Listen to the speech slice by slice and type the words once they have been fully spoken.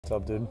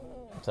What's up, dude?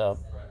 What's up?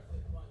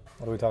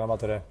 What are we talking about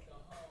today?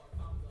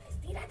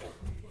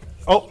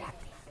 Oh!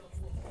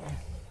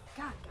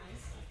 God, guys.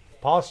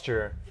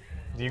 Posture.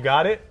 Do you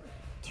got it?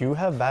 Do you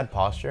have bad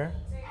posture?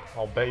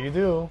 I'll bet you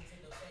do.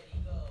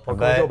 What I can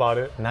we do bet about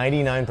it?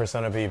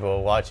 99% of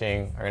people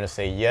watching are gonna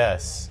say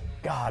yes.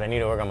 God, I need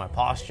to work on my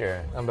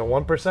posture. And the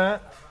 1%?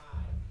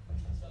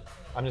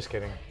 I'm just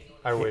kidding.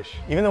 I wish.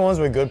 Even the ones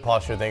with good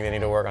posture think they need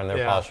to work on their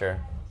Yeah. posture,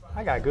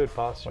 I got good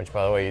posture. which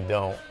by the way you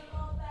don't.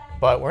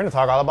 But we're gonna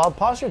talk all about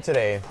posture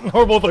today.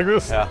 We're both like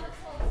this. Yeah.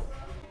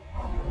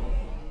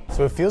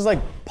 So it feels like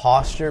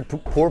posture,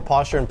 poor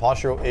posture and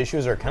postural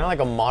issues are kind of like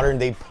a modern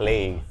day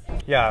plague.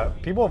 Yeah,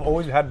 people have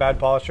always had bad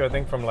posture, I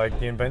think, from like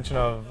the invention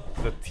of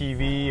the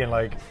TV and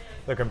like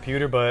the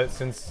computer, but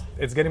since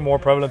it's getting more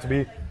prevalent to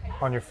be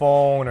on your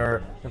phone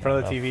or in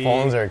front of the TV,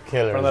 Phones are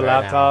killers. in front of the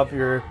right laptop,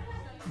 now.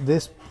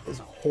 this is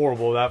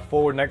horrible. That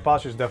forward neck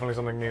posture is definitely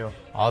something new.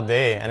 All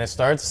day, and it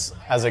starts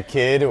as a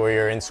kid where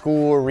you're in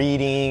school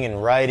reading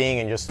and writing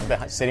and just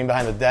sitting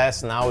behind the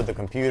desk. Now with the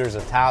computers, the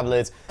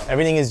tablets,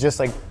 everything is just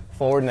like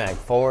forward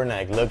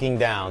neck, looking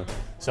down.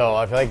 So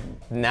I feel like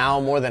now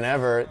more than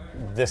ever,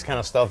 this kind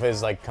of stuff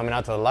is like coming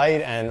out to the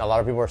light, and a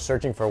lot of people are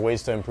searching for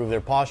ways to improve their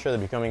posture. They're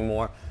becoming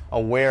more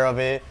aware of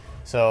it.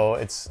 So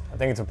I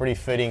think it's a pretty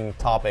fitting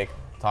topic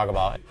to talk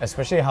about,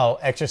 especially how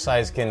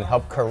exercise can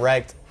help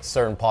correct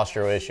certain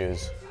postural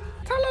issues.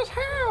 Tell us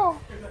how.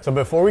 So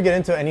before we get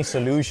into any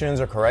solutions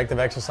or corrective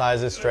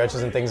exercises,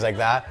 stretches and things like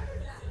that,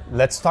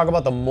 let's talk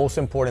about the most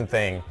important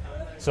thing.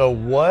 So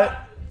what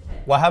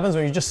happens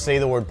when you just say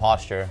the word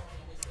posture?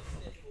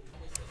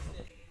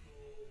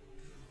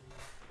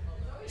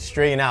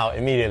 Straighten out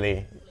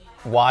immediately.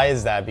 Why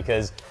is that?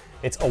 Because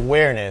it's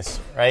awareness,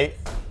 right?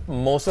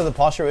 Most of the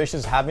postural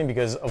issues happen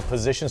because of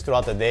positions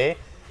throughout the day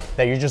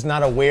that you're just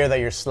not aware that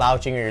you're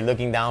slouching or you're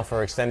looking down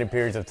for extended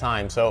periods of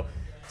time. So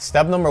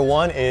step number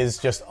one is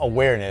just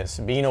awareness,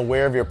 being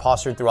aware of your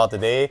posture throughout the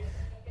day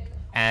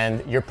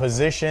and your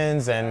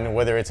positions, and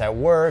whether it's at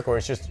work or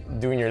it's just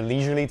doing your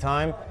leisurely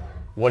time.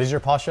 What is your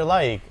posture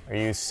like? Are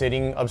you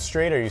sitting up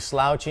straight? Are you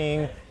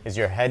slouching? Is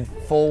your head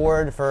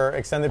forward for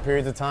extended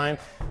periods of time?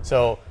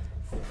 So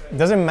it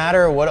doesn't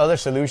matter what other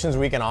solutions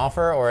we can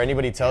offer or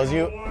anybody tells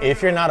you.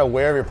 If you're not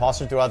aware of your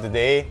posture throughout the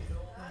day,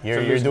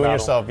 you're doing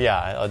yourself,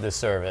 a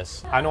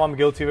disservice. I know I'm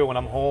guilty of it when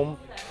I'm home,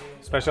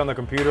 especially on the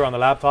computer, on the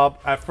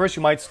laptop. At first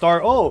you might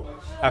start,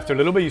 after a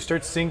little bit you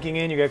start sinking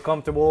in, you get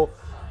comfortable,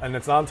 and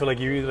it's not until like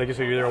you said,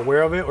 you're either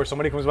aware of it or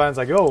somebody comes by and it's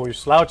like, you're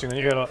slouching, then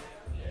you gotta,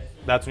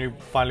 that's when you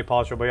finally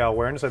posture. But yeah,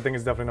 awareness I think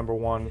is definitely number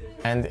one.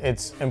 And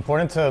it's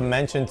important to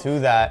mention too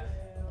that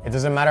it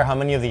doesn't matter how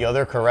many of the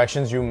other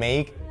corrections you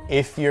make,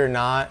 if you're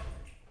not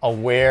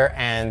aware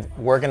and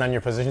working on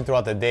your position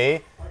throughout the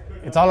day.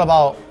 It's all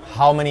about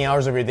how many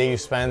hours of your day you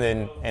spend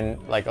in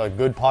like a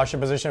good posture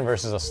position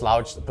versus a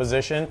slouched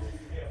position.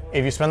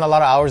 If you spend a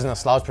lot of hours in a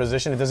slouched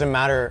position, it doesn't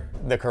matter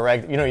the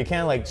correct, you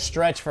can't like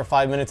stretch for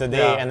 5 minutes a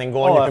day and then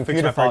go on your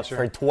computer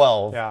for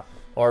 12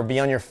 or be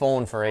on your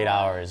phone for 8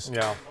 hours.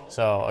 Yeah.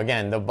 So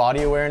again, the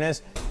body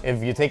awareness,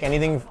 if you take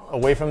anything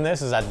away from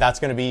this, is that that's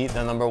gonna be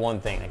the number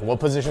one thing. Like, what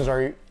positions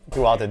are you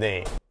throughout the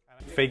day?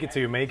 Fake it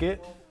till you make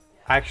it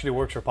actually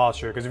works for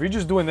posture. Because if you're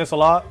just doing this a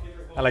lot,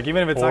 and like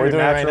even if it's not your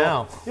natural, right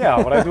now. Yeah,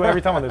 what I do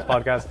every time on this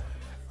podcast,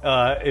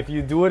 if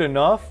you do it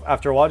enough,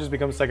 after a while it just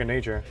becomes second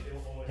nature.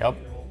 Yep,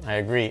 I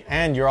agree.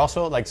 And you're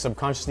also like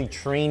subconsciously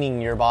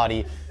training your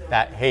body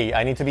that, hey,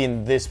 I need to be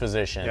in this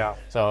position. Yeah.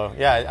 So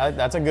yeah,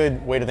 that's a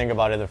good way to think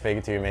about it, the fake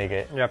it till you make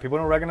it. Yeah, people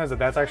don't recognize that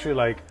that's actually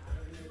like,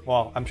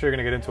 well, I'm sure you're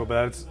gonna get into it,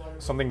 but that's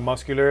something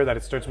muscular that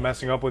it starts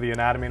messing up with the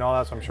anatomy and all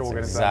that, so I'm sure we'll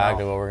get into that now.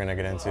 Exactly what we're gonna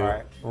get into. All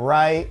right.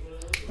 Right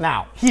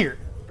now. Here,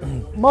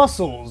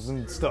 muscles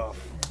and stuff.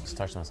 Just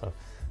touch myself.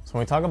 So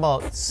when we talk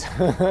about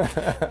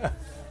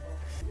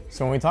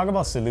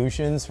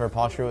solutions for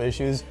postural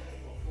issues,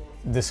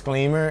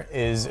 disclaimer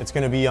is it's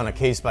going to be on a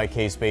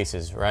case-by-case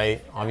basis,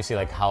 right? Obviously,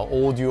 like how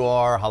old you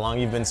are, how long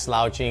you've been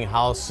slouching,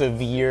 how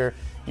severe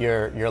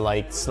your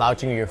like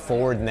slouching your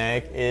forward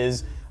neck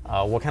is,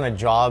 what kind of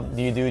job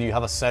do you do? Do you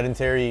have a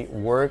sedentary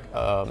work?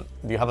 Do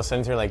you have a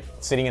sedentary like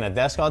sitting in a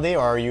desk all day,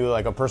 or are you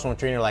like a personal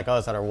trainer like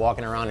us that are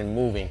walking around and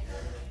moving?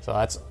 So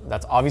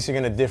that's obviously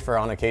going to differ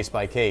on a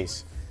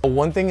case-by-case. But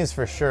one thing is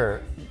for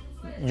sure,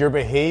 your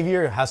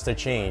behavior has to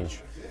change.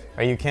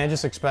 Right? You can't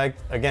just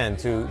expect, again,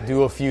 to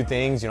do a few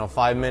things,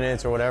 5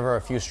 minutes or whatever,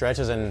 a few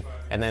stretches, and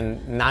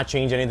then not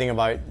change anything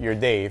about your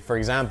day. For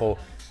example,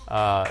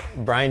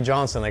 Brian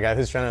Johnson, the guy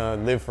who's trying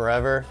to live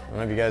forever, I don't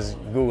know if you guys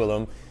Google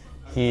him,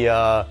 he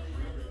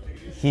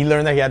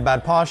learned that he had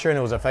bad posture and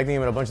it was affecting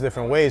him in a bunch of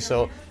different ways.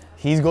 So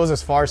he goes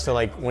as far as to,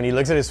 like, when he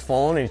looks at his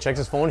phone and he checks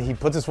his phone, he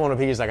puts his phone up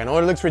here. He's like, I know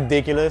it looks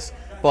ridiculous,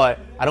 but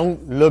I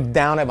don't look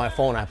down at my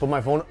phone. I put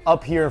my phone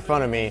up here in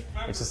front of me.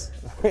 It's just,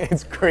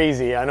 it's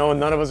crazy. I know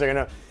none of us are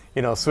gonna,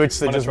 switch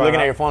to just looking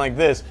at your phone like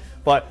this.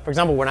 But for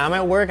example, when I'm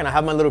at work and I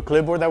have my little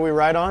clipboard that we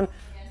write on,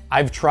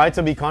 I've tried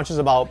to be conscious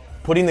about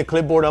putting the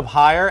clipboard up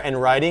higher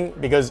and writing,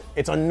 because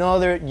it's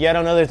yet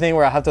another thing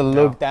where I have to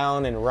look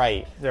down and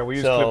write. Yeah, we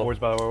use clipboards,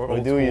 by the way. We're we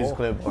old do use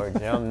school.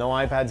 clipboards. Yeah, no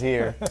iPads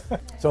here.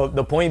 So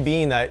the point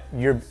being that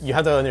you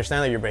have to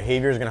understand that your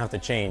behavior is gonna have to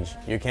change.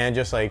 You can't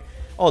just like,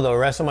 oh, the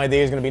rest of my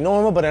day is gonna be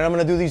normal, but then I'm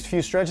gonna do these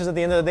few stretches at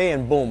the end of the day,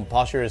 and boom,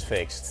 posture is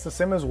fixed. It's the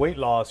same as weight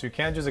loss. You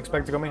can't just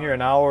expect to come in here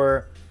an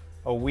hour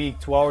a week,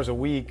 2 hours a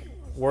week,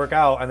 work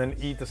out, and then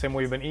eat the same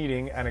way you've been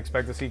eating and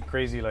expect to see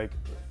crazy like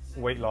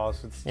weight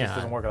loss. It just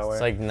doesn't work that way.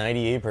 It's like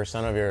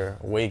 98% of your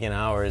waking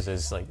hours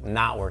is like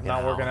not working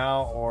out. Not working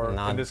out, or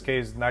in this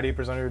case, 98%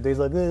 of your days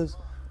like this.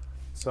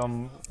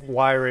 Some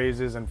Y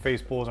raises and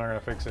face pulls aren't gonna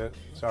fix it.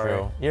 Sorry.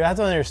 True. You have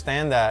to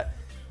understand that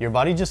your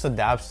body just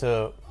adapts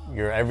to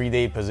your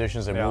everyday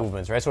positions and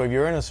movements, right? So if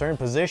you're in a certain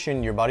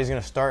position, your body's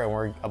gonna start, and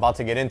we're about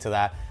to get into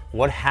that.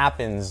 What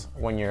happens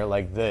when you're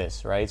like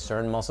this, right?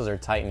 Certain muscles are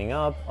tightening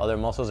up, other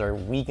muscles are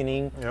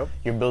weakening. Yep.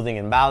 You're building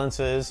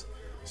imbalances.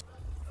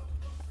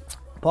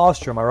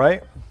 Posture, am I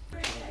right?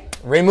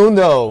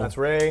 Raymundo. That's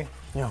Ray.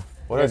 Yeah.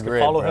 What a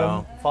grid,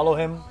 bro. Follow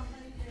him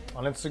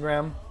on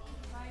Instagram.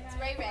 It's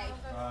Ray Ray.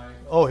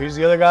 Oh, here's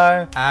the other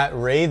guy. At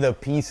Ray the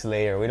Peace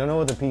Layer. We don't know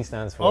what the P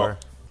stands for.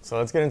 Oh. So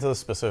let's get into the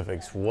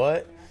specifics.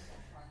 What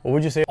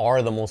would you say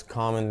are the most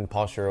common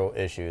postural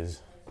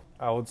issues?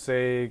 I would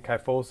say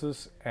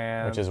kyphosis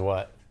and... Which is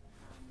what?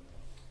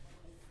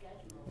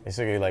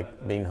 Basically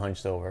like being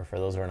hunched over, for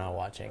those who are not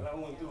watching.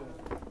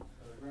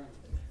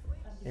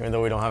 Even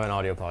though we don't have an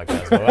audio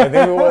podcast, but I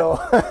think we will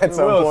at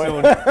some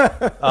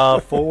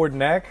point. Forward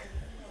neck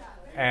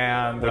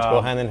and... Which go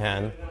hand in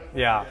hand.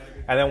 Yeah.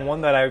 And then one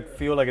that I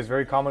feel like is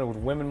very common with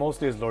women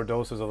mostly is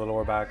lordosis of the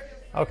lower back.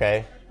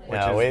 Okay. Which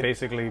is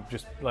basically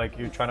just like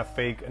you're trying to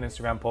fake an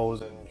Instagram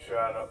pose and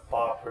trying to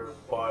pop her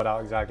butt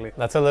out exactly.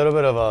 That's a little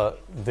bit of a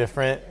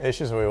different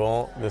issue, so we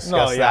won't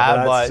discuss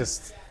that. But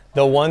just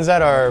the ones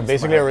that are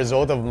basically a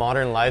result of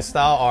modern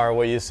lifestyle are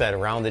what you said: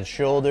 rounded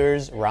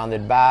shoulders,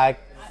 rounded back,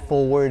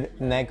 forward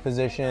neck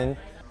position.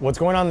 What's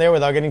going on there,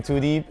 without getting too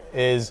deep,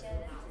 is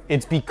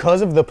it's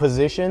because of the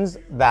positions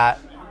that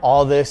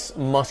all this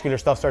muscular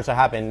stuff starts to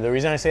happen. The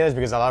reason I say that is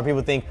because a lot of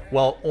people think,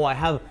 well, oh, I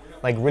have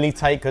like really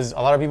tight, because a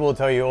lot of people will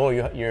tell you, oh,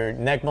 your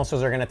neck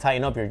muscles are gonna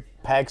tighten up, your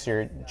pecs,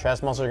 your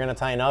chest muscles are gonna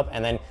tighten up,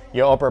 and then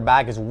your upper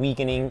back is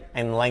weakening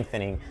and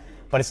lengthening.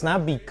 But it's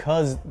not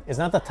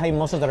the tight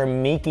muscles that are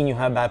making you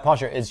have bad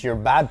posture. It's your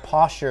bad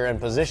posture and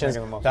positions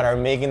that are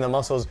making the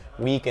muscles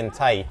weak and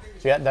tight.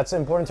 So yeah, that's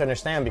important to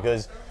understand,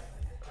 because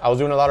I was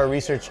doing a lot of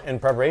research in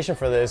preparation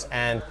for this,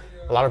 and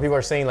a lot of people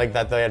are saying like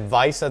that the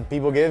advice that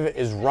people give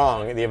is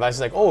wrong. The advice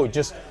is like, oh,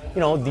 just,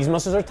 these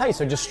muscles are tight,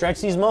 so just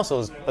stretch these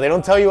muscles. But they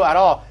don't tell you at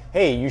all,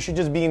 hey, you should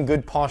just be in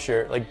good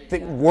posture. Like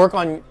work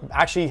on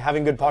actually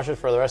having good posture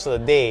for the rest of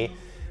the day,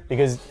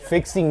 because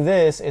fixing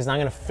this is not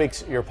gonna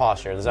fix your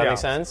posture. Does that make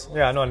sense?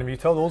 Yeah, no, and if you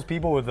tell those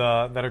people with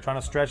that are trying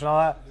to stretch and all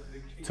that,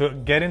 to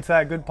get into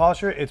that good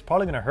posture, it's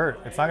probably gonna hurt.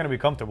 It's not gonna be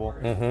comfortable.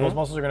 Those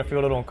muscles are gonna feel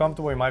a little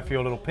uncomfortable. You might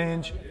feel a little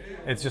pinch.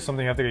 It's just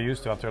something you have to get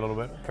used to after a little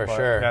bit. For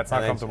sure. Yeah, it's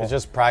not comfortable. It's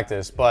just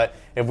practice. But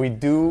if we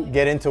do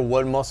get into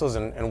what muscles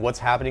and what's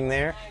happening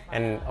there,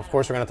 and of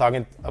course we're gonna talk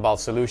about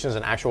solutions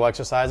and actual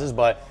exercises,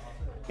 but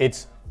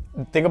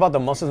think about the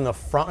muscles in the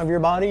front of your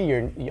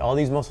body, all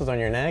these muscles on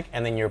your neck,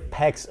 and then your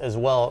pecs as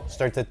well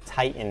start to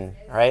tighten,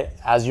 right?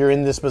 As you're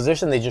in this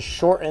position, they just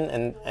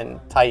shorten and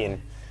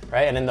tighten,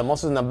 right? And then the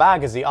muscles in the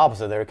back is the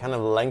opposite. They're kind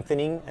of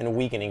lengthening and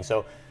weakening.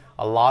 So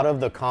a lot of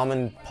the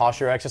common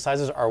posture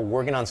exercises are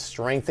working on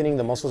strengthening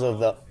the muscles of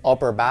the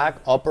upper back,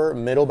 upper,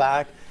 middle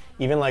back,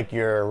 even like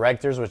your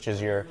erectors, which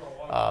is your,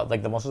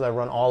 like the muscles that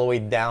run all the way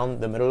down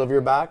the middle of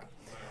your back.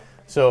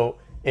 So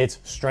it's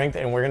strength,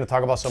 and we're gonna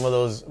talk about some of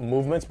those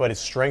movements, but it's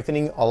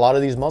strengthening a lot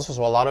of these muscles.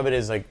 So a lot of it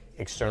is like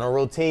external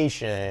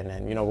rotation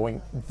and,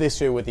 going this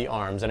way with the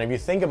arms. And if you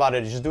think about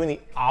it, it's just doing the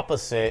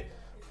opposite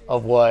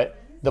of what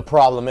the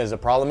problem is. The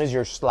problem is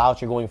you're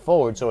slouching going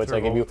forward. So it's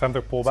like if you tend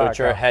to pull so back, it's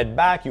your head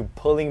back, you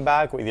pulling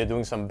back, either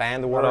doing some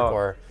band work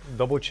or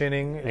double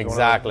chinning. Is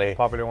exactly. One of the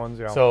popular ones,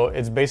 yeah. So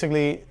it's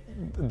basically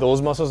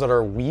those muscles that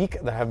are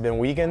weak, that have been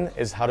weakened,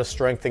 is how to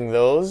strengthen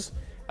those.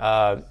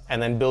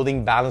 And then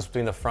building balance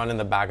between the front and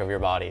the back of your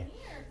body.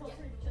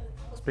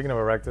 Speaking of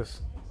erectus.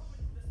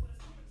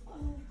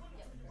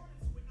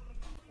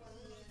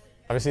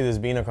 Obviously, this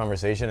being a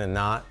conversation and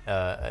not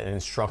an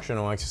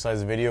instructional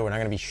exercise video, we're not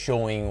going to be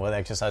showing what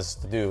exercises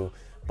to do,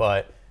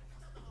 but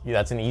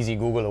that's an easy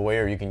Google away,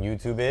 or you can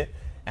YouTube it,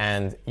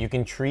 and you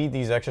can treat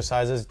these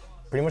exercises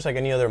pretty much like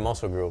any other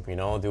muscle group.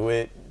 Do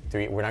it.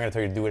 We're not going to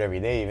tell you to do it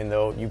every day, even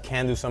though you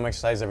can do some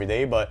exercise every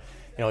day, but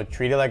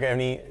treat it like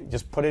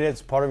just put it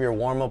as part of your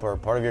warm-up or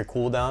part of your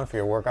cool-down for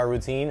your workout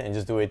routine, and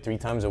just do it 3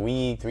 times a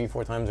week,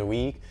 3-4 times a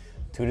week,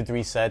 2 to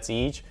 3 sets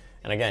each.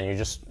 And again, you're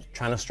just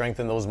trying to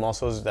strengthen those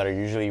muscles that are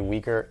usually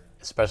weaker,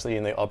 especially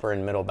in the upper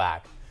and middle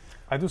back.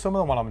 I do some of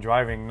them while I'm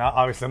driving.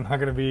 Obviously,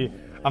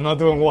 I'm not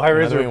doing Y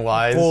raises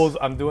or pulls.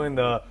 I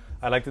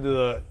like to do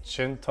the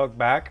chin tuck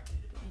back,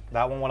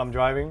 that one while I'm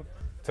driving.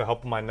 to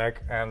help my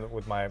neck and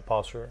with my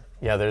posture.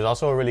 Yeah, there's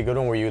also a really good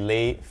one where you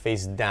lay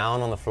face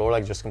down on the floor,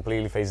 like just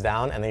completely face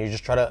down, and then you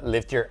just try to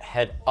lift your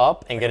head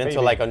up and get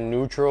into like a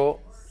neutral,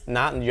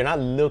 you're not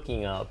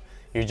looking up,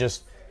 you're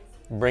just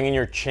bringing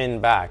your chin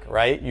back,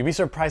 right? You'd be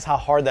surprised how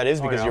hard that is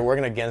because you're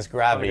working against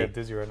gravity. I get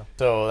dizzy right now.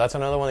 So that's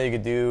another one that you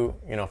could do,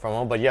 you know, from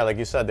home. But yeah, like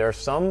you said, there are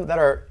some that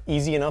are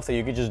easy enough that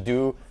you could just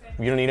do,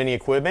 you don't need any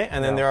equipment,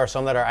 and then there are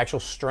some that are actual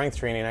strength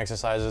training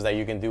exercises that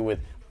you can do with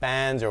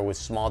bands or with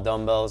small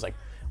dumbbells, like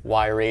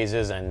Y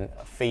raises and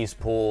face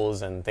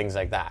pulls and things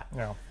like that.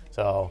 Yeah.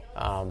 So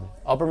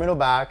upper middle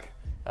back,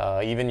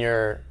 even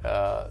your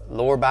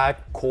lower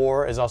back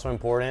core is also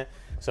important.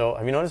 So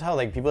have you noticed how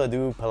like people that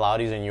do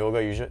Pilates and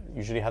yoga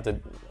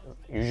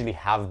usually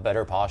have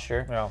better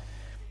posture? Yeah.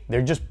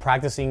 They're just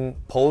practicing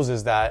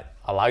poses that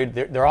allow you.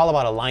 They're all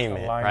about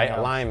alignment, right? Yeah.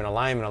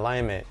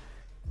 Alignment,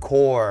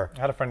 core,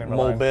 I had a friend named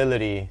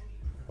mobility.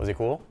 Was he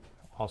cool?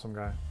 Awesome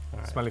guy.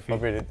 Smelly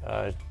feet.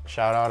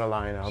 Shout out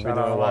Align. I hope you're Shout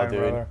out doing well, Align, dude.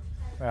 brother.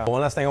 Yeah.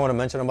 One last thing I want to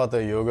mention about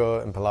the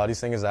yoga and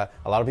Pilates thing is that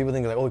a lot of people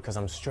think like, oh, because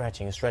I'm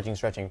stretching.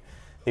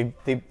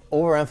 They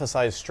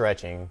overemphasize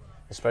stretching,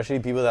 especially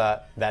people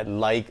that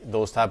like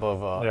those type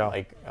of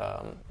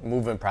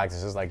movement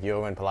practices like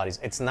yoga and Pilates.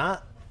 It's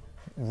not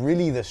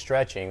really the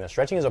stretching. The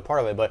stretching is a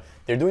part of it, but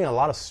they're doing a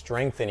lot of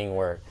strengthening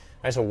work.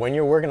 Right? So when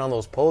you're working on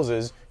those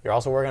poses, you're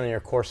also working on your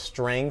core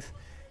strength.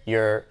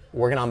 You're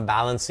working on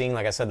balancing,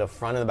 like I said, the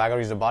front and the back,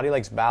 because the body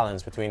likes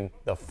balance between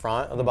the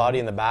front of the body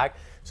and the back.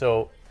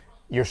 So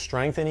you're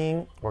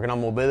strengthening, working on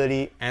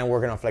mobility, and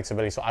working on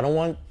flexibility. So I don't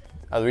want,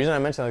 the reason I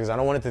mention that is I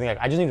don't want it to think like,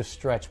 I just need to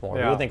stretch more.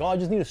 Yeah. People think, oh, I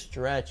just need to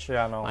stretch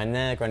my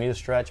neck, or I need to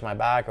stretch my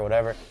back, or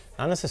whatever.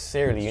 Not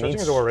necessarily.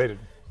 Stretching is overrated.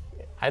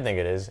 I think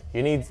it is.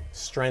 You need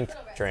strength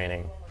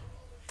training.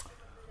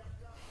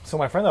 So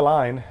my friend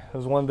Align, it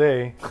was one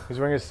day, he was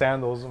wearing his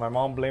sandals, and my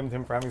mom blamed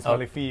him for having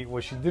smelly feet.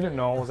 What she didn't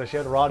know was that she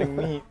had rotting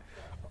meat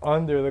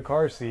under the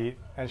car seat,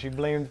 and she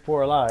blamed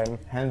poor Align.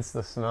 Hence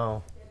the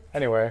smell.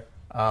 Anyway.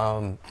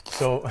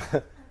 So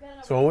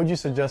what would you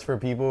suggest for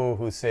people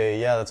who say,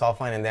 yeah, that's all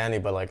fine and dandy,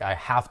 but like I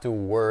have to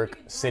work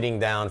sitting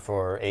down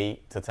for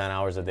 8 to 10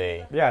 hours a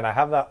day? Yeah, and I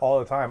have that all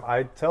the time.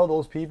 I tell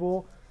those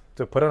people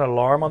to put an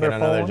alarm on their phone.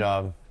 Get another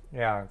job.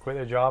 Yeah, quit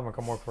their job and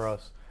come work for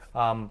us.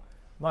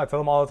 No, I tell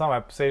them all the time.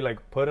 I say like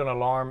put an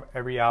alarm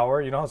every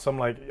hour. You know how some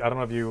like, I don't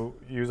know if you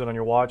use it on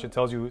your watch. It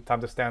tells you time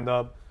to stand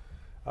up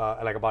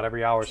like about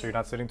every hour so you're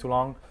not sitting too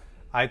long.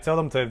 I tell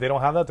them to, if they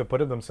don't have that, to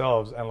put it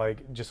themselves, and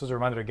like just as a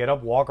reminder to get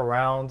up, walk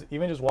around,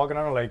 even just walking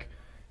around, like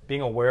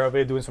being aware of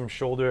it, doing some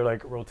shoulder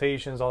like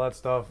rotations, all that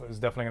stuff is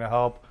definitely gonna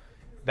help.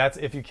 That's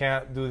if you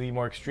can't do the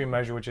more extreme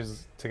measure, which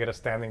is to get a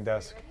standing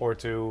desk or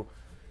to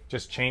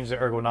just change the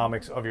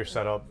ergonomics of your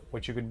setup,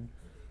 which you could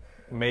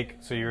make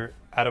so you're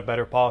at a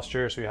better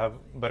posture, so you have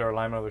better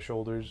alignment of the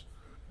shoulders.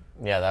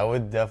 Yeah, that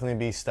would definitely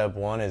be step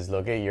one, is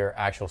look at your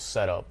actual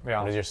setup.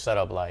 Yeah. What is your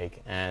setup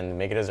like? And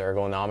make it as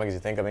ergonomic as you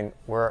think. I mean,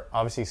 we're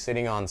obviously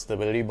sitting on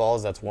stability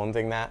balls. That's one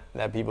thing that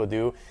people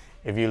do.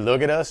 If you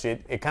look at us,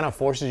 it kind of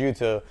forces you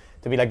to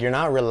be like, you're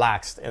not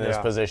relaxed in this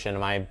position.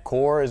 My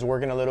core is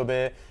working a little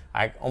bit.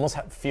 I almost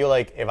feel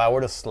like if I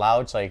were to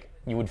slouch, like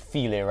you would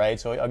feel it, right?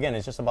 So again,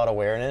 it's just about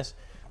awareness.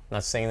 I'm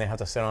not saying they have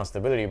to sit on a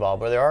stability ball,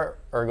 but there are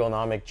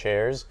ergonomic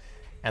chairs.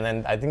 And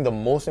then I think the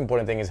most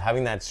important thing is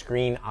having that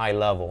screen eye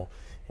level.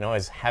 You know,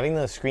 is having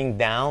the screen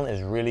down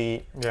is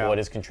really what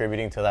is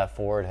contributing to that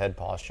forward head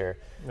posture.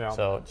 Yeah.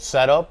 So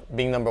setup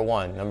being number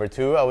one. Number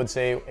two, I would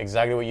say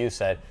exactly what you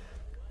said.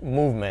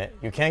 Movement.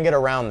 You can't get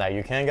around that.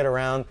 You can't get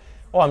around,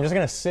 oh, I'm just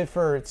gonna sit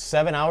for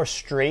 7 hours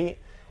straight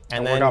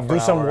and then do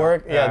some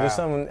work. Yeah, do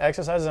some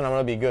exercises and I'm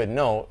gonna be good.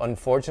 No,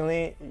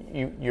 unfortunately,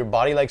 your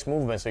body likes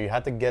movement, so you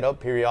have to get up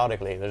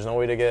periodically. There's no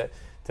way to get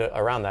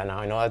around that. Now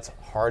I know that's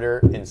harder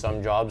in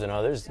some jobs than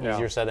others,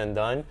 easier said than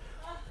done,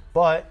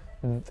 but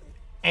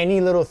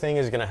any little thing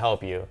is gonna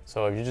help you.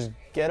 So if you just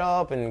get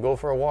up and go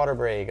for a water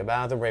break, a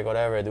bathroom break,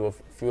 whatever, do a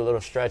few little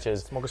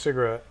stretches. Smoke a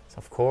cigarette.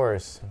 Of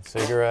course,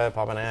 cigarette,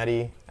 pop an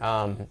Addy.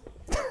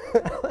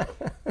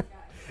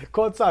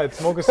 Go outside,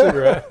 smoke a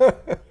cigarette.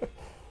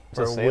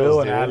 For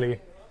Will and Allie.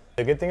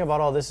 The good thing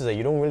about all this is that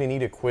you don't really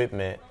need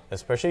equipment,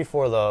 especially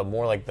for the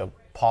more like the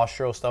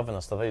postural stuff and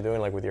the stuff that you're doing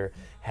like with your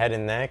head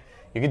and neck.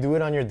 You can do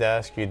it on your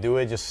desk. You do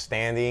it just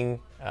standing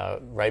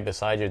right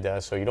beside your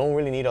desk. So you don't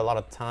really need a lot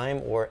of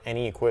time or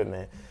any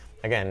equipment.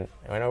 Again,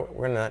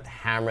 we're not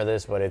hammer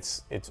this, but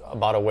it's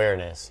about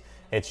awareness.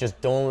 It's just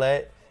don't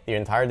let your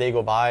entire day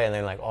go by and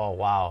then like, oh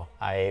wow,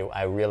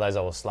 I realized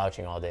I was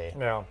slouching all day.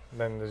 Yeah,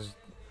 then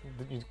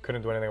you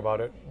couldn't do anything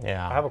about it.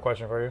 Yeah. I have a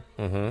question for you.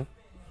 Mm-hmm.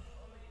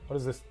 What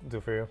does this do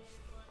for you?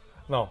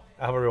 No,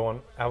 I have a real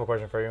one. I have a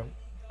question for you.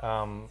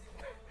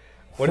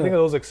 What do you think of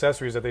those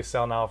accessories that they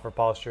sell now for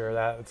posture?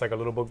 That it's like a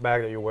little book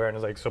bag that you wear and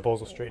it's like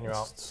supposed to straighten you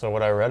out. So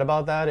what I read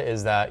about that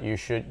is that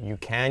you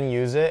can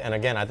use it, and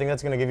again, I think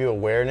that's going to give you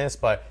awareness,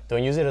 but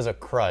don't use it as a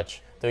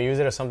crutch. Don't use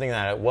it as something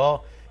that,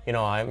 well, you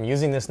know, I'm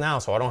using this now,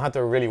 so I don't have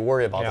to really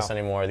worry about this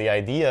anymore. The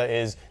idea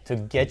is to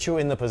get you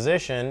in the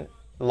position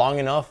long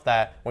enough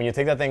that when you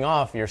take that thing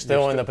off, you're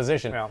still in the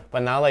position. Yeah.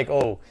 But now, like,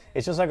 oh,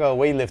 it's just like a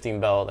weightlifting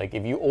belt. Like,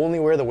 if you only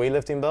wear the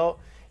weightlifting belt,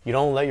 you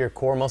don't let your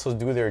core muscles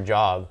do their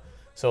job.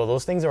 So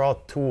those things are all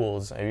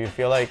tools. If you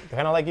feel like,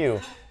 kind of like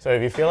you. So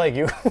if you feel like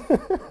you,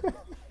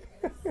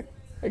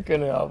 I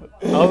couldn't help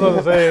it. I was going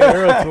to say,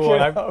 you're a tool.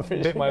 I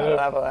bit bit my lip.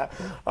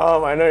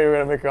 I know you were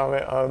gonna make a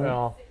comment.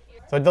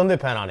 So don't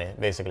depend on it.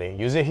 Basically,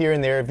 use it here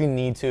and there if you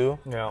need to.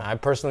 Yeah. I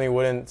personally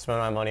wouldn't spend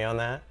my money on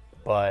that,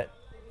 but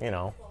you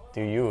know,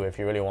 do you if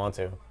you really want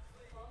to.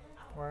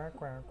 Quack,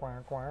 quack,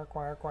 quack, quack,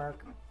 quack, quack.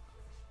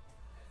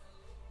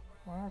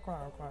 Quack,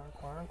 quack, quack,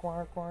 quack,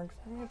 quack, quack.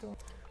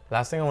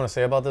 Last thing I want to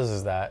say about this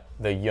is that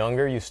the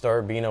younger you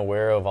start being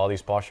aware of all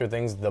these posture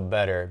things, the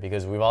better,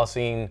 because we've all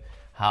seen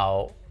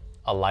how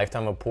a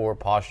lifetime of poor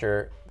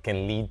posture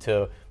can lead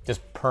to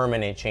just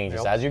permanent changes.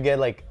 Yep. As you get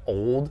like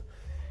old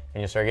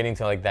and you start getting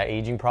to like that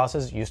aging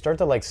process, you start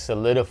to like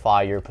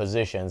solidify your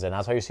positions, and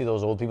that's how you see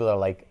those old people that are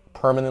like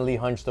permanently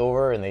hunched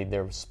over and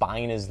their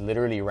spine is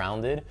literally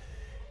rounded.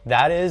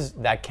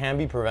 That can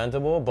be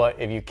preventable, but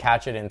if you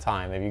catch it in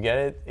time, if you get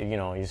it, if, you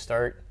know, you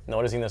start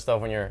noticing this stuff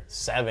when you're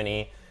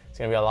 70, it's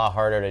gonna be a lot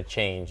harder to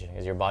change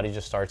because your body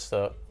just starts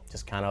to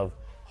just kind of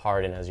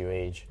harden as you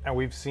age. And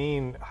we've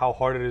seen how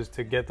hard it is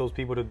to get those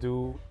people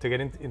to get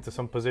into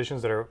some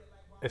positions that are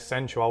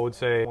essential. I would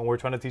say when we're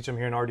trying to teach them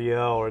here in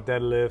RDL or a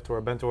deadlift or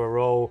a bent over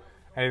row,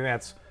 anything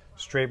that's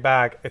straight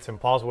back, it's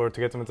impossible to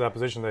get them into that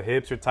position. The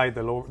hips are tight,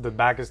 the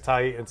back is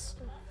tight. It's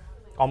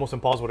almost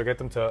impossible to get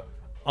them to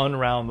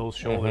unround those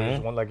shoulders.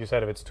 One, like you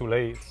said, if it's too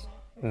late.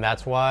 And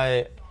that's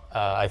why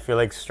I feel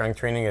like strength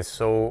training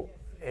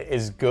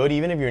is good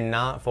even if you're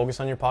not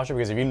focused on your posture,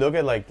 because if you look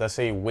at, like, let's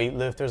say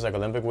weightlifters, like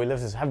Olympic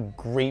weightlifters have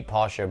great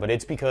posture, but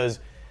it's because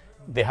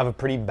they have a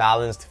pretty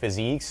balanced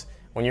physiques.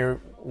 When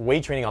you're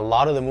weight training, a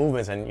lot of the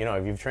movements, and you know,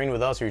 if you've trained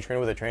with us or you train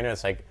with a trainer,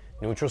 it's like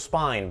neutral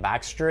spine,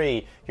 back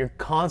straight. You're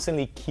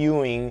constantly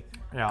cueing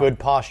good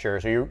posture.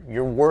 So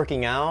you're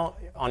working out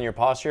on your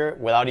posture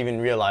without even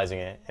realizing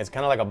it. It's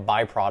kind of like a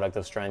byproduct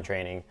of strength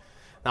training.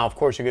 Now, of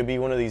course, you could be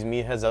one of these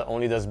meatheads that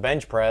only does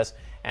bench press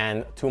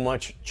and too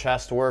much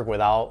chest work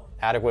without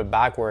adequate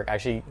back work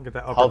actually Get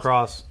that upper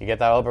cross. You get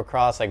that upper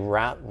cross, like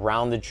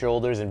rounded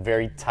shoulders and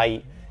very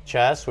tight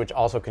chest, which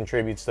also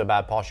contributes to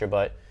bad posture.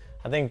 But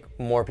I think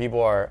I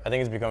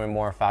think it's becoming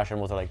more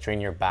fashionable to like train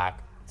your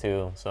back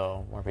too.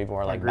 So more people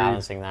are like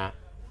balancing that.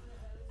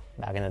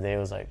 Back in the day, it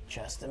was like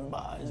chest and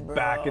buys, bro.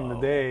 Back in the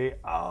day,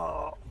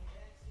 oh.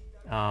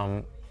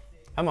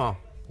 Emma,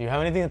 do you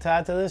have anything to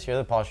add to this? You're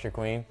the posture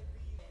queen.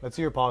 Let's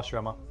see your posture,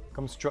 Emma.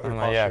 Come strut your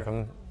posture. Yeah,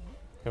 come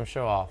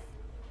show off.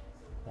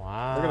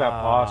 Wow. Look at that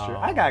posture.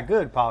 I got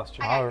good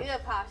posture. I got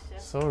good posture.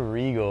 So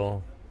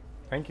regal.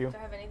 Thank you. Do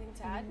I have anything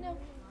to add? No.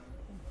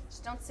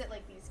 Just don't sit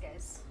like these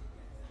guys.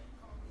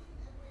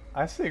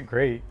 I sit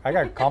great. I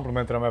got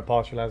complimented on my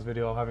posture last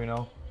video, I'll have you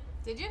know.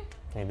 Did you?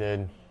 He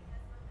did.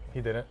 He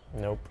didn't.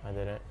 Nope, I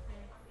didn't.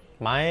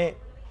 My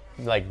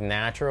like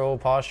natural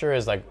posture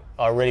is like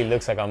already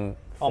looks like I'm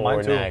forward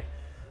mine too. neck.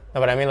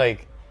 No, but I mean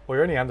like Well,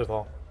 you're a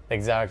Neanderthal.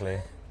 exactly.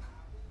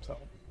 So.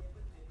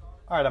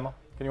 All right, Emma.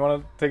 Can you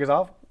want to take us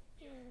off?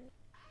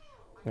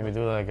 Maybe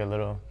do like a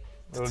little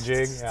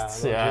Jig? Yeah.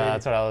 yeah,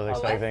 that's what I was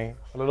expecting.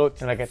 A little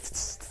And like a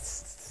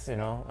you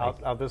know,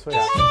 like, out this way.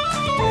 Yeah.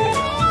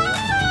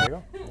 There you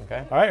go.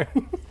 okay. All right.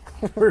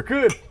 We're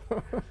good.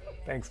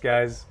 Thanks,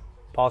 guys.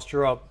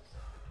 Posture up.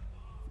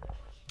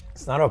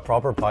 It's not a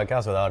proper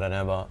podcast without an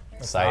Emma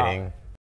sighting.